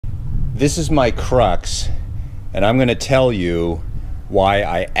This is my CruX, and I'm going to tell you why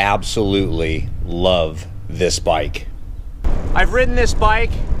I absolutely love this bike. I've ridden this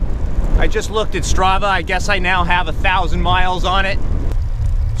bike. I just looked at Strava. I guess I now have 1,000 miles on it.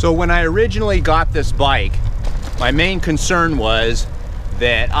 So when I originally got this bike, my main concern was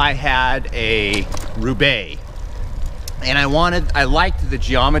that I had a Roubaix. And I liked the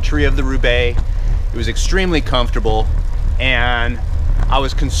geometry of the Roubaix. It was extremely comfortable, and I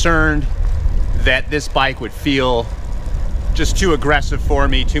was concerned that this bike would feel just too aggressive for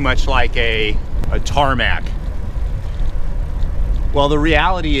me, too much like a tarmac. Well, the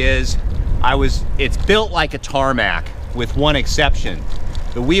reality is, it's built like a tarmac with one exception.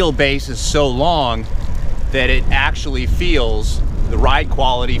 The wheelbase is so long that it actually feels, the ride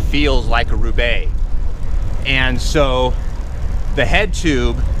quality feels like a Roubaix. And so the head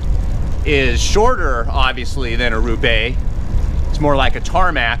tube is shorter, obviously, than a Roubaix. It's more like a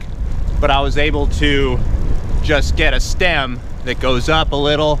tarmac, but I was able to just get a stem that goes up a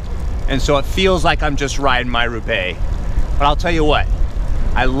little, and so it feels like I'm just riding my Roubaix. But I'll tell you what,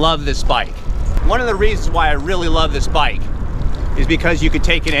 I love this bike. One of the reasons why I really love this bike is because you could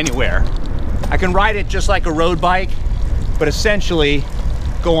take it anywhere. I can ride it just like a road bike, but essentially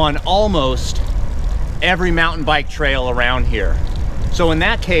go on almost every mountain bike trail around here. So in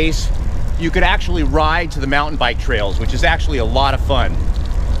that case, you could actually ride to the mountain bike trails, which is actually a lot of fun.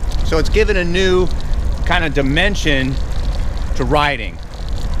 So it's given a new kind of dimension to riding.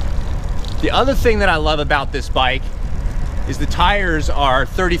 The other thing that I love about this bike is the tires are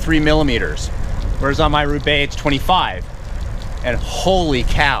 33 millimeters, whereas on my Roubaix it's 25. And holy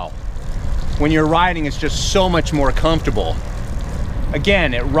cow, when you're riding, it's just so much more comfortable.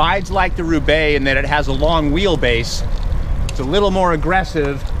 Again, it rides like the Roubaix in that it has a long wheelbase. It's a little more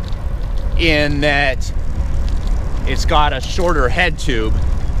aggressive in that it's got a shorter head tube,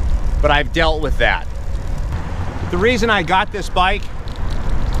 but I've dealt with that. The reason I got this bike,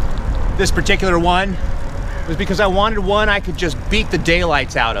 this particular one, was because I wanted one I could just beat the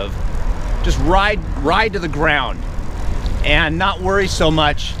daylights out of. Just ride to the ground and not worry so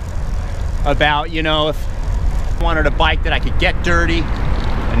much about, you know, if I wanted a bike that I could get dirty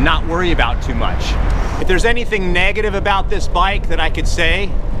and not worry about too much. If there's anything negative about this bike that I could say,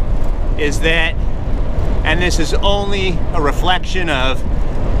 is that, and this is only a reflection of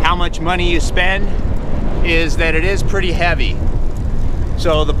how much money you spend, is that it is pretty heavy.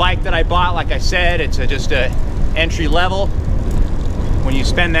 So the bike that I bought, like I said, it's just a entry level. When you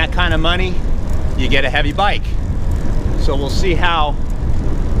spend that kind of money, you get a heavy bike. So we'll see how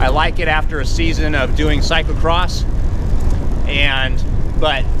I like it after a season of doing cyclocross.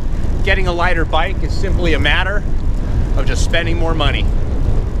 But getting a lighter bike is simply a matter of just spending more money.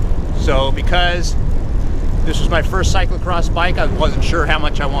 So because this was my first cyclocross bike, I wasn't sure how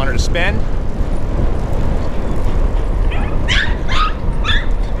much I wanted to spend.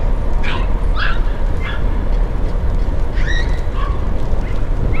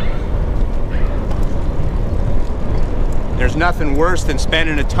 There's nothing worse than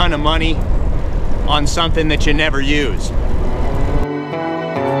spending a ton of money on something that you never use.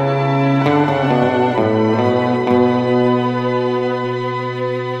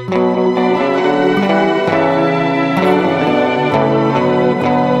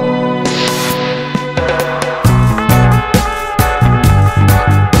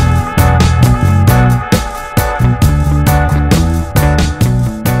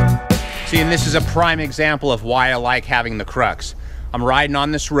 See, and this is a prime example of why I like having the CruX. I'm riding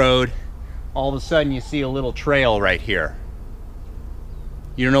on this road, all of a sudden you see a little trail right here.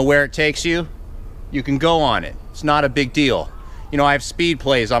 You don't know where it takes you? You can go on it. It's not a big deal. You know, I have speed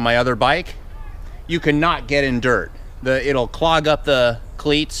plays on my other bike. You cannot get in dirt. It'll clog up the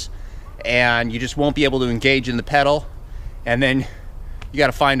cleats and you just won't be able to engage in the pedal, and then you got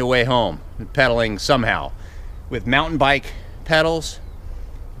to find a way home, pedaling somehow. With mountain bike pedals,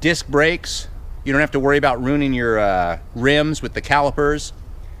 disc brakes, you don't have to worry about ruining your rims with the calipers.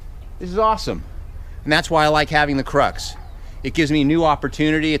 This is awesome. And that's why I like having the CruX. It gives me new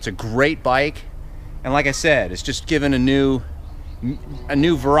opportunity. It's a great bike. And like I said, it's just given a new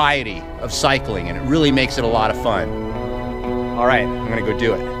variety of cycling, and it really makes it a lot of fun. All right, I'm gonna go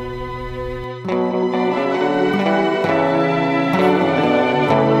do it.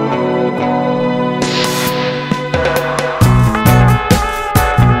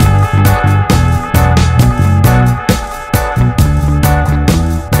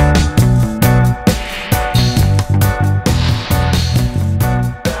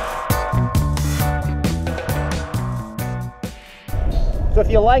 So if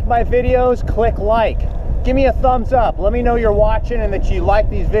you like my videos, click like. give me a thumbs up. Let me know you're watching and that you like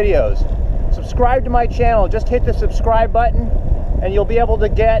these videos. Subscribe to my channel. Just hit the subscribe button and you'll be able to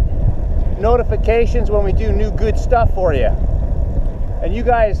get notifications when we do new good stuff for you. And you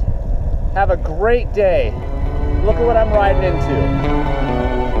guys have a great day. Look at what I'm riding into.